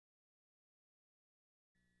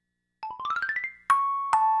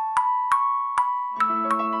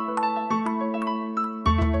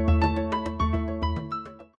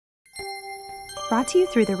Brought to you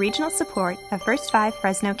through the regional support of First 5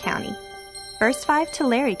 Fresno County, First 5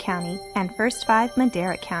 Tulare County, and First 5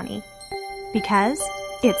 Madera County. Because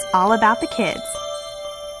it's all about the kids.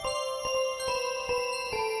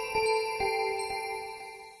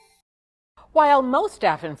 While most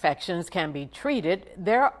staph infections can be treated,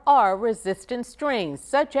 there are resistant strains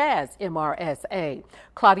such as MRSA.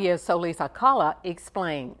 Claudia Solis-Acala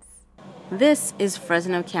explains. This is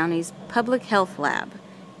Fresno County's Public Health Lab.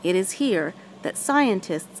 It is here that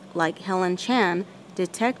scientists like Helen Chan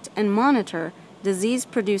detect and monitor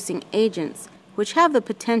disease-producing agents which have the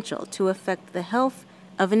potential to affect the health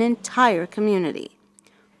of an entire community.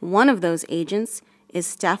 One of those agents is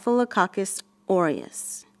Staphylococcus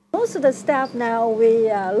aureus. Most of the staph now we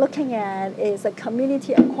are looking at is a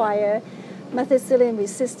community-acquired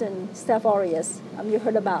methicillin-resistant Staph aureus. You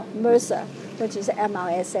heard about MRSA, which is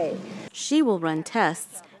MRSA. She will run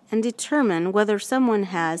tests and determine whether someone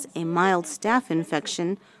has a mild staph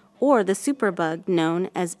infection or the superbug known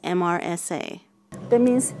as MRSA. That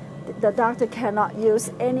means the doctor cannot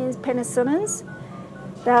use any penicillins.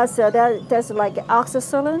 That's like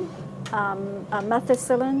oxacillin,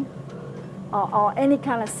 methicillin, or any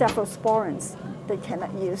kind of cephalosporins they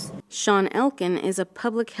cannot use. Sean Elkin is a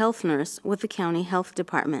public health nurse with the county health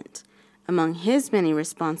department. Among his many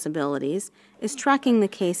responsibilities is tracking the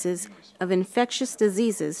cases of infectious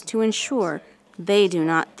diseases to ensure they do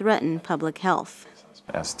not threaten public health.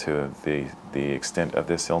 As to the extent of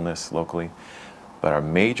this illness locally, but our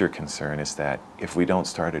major concern is that if we don't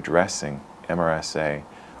start addressing MRSA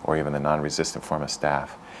or even the non-resistant form of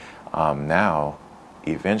staph, now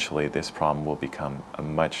eventually this problem will become a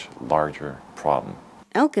much larger problem.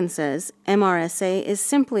 Elkin says MRSA is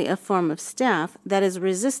simply a form of staph that is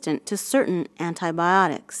resistant to certain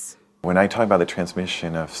antibiotics. When I talk about the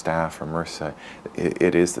transmission of staph or MRSA,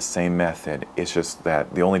 it is the same method. It's just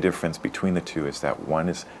that the only difference between the two is that one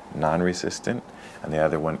is non-resistant and the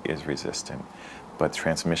other one is resistant. But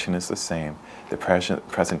transmission is the same. The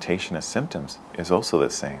presentation of symptoms is also the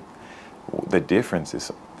same. The difference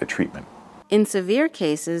is the treatment. In severe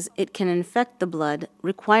cases, it can infect the blood,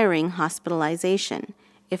 requiring hospitalization.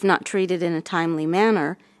 If not treated in a timely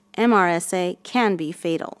manner, MRSA can be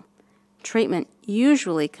fatal. Treatment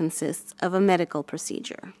usually consists of a medical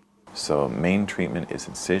procedure. So main treatment is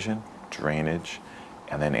incision, drainage,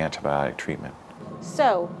 and then antibiotic treatment.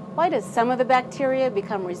 So, why does some of the bacteria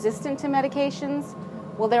become resistant to medications?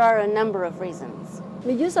 Well, there are a number of reasons.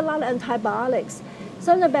 We use a lot of antibiotics.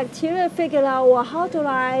 Some of the bacteria figure out, well, how do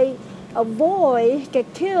I avoid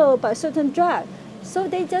get killed by certain drug? So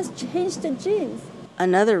they just change the genes.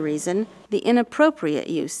 Another reason, the inappropriate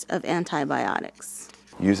use of antibiotics.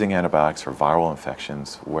 Using antibiotics for viral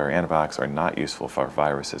infections, where antibiotics are not useful for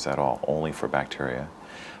viruses at all, only for bacteria.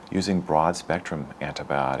 Using broad-spectrum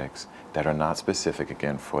antibiotics that are not specific,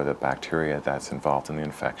 again, for the bacteria that's involved in the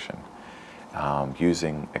infection.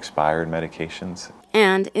 Using expired medications.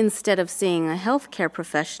 And instead of seeing a healthcare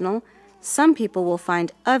professional, some people will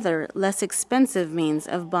find other, less expensive means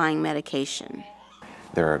of buying medication.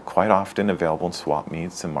 They're quite often available in swap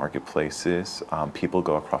meets and marketplaces. People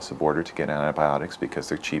go across the border to get antibiotics because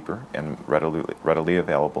they're cheaper and readily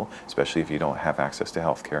available, especially if you don't have access to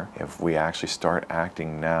health care. If we actually start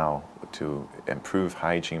acting now to improve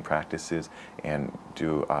hygiene practices and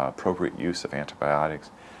do appropriate use of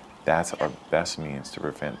antibiotics, that's our best means to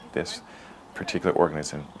prevent this particular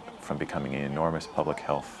organism from becoming an enormous public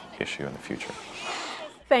health issue in the future.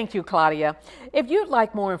 Thank you, Claudia. If you'd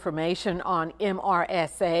like more information on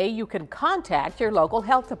MRSA, you can contact your local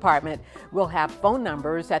health department. We'll have phone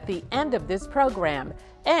numbers at the end of this program.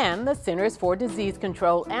 And the Centers for Disease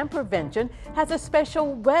Control and Prevention has a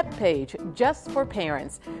special web page just for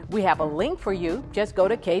parents. We have a link for you. Just go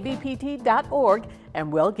to kvpt.org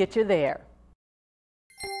and we'll get you there.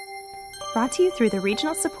 Brought to you through the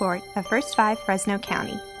regional support of First 5 Fresno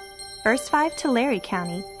County, First 5 Tulare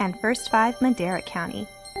County, and First 5 Madera County.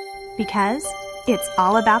 Because it's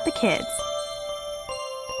all about the kids.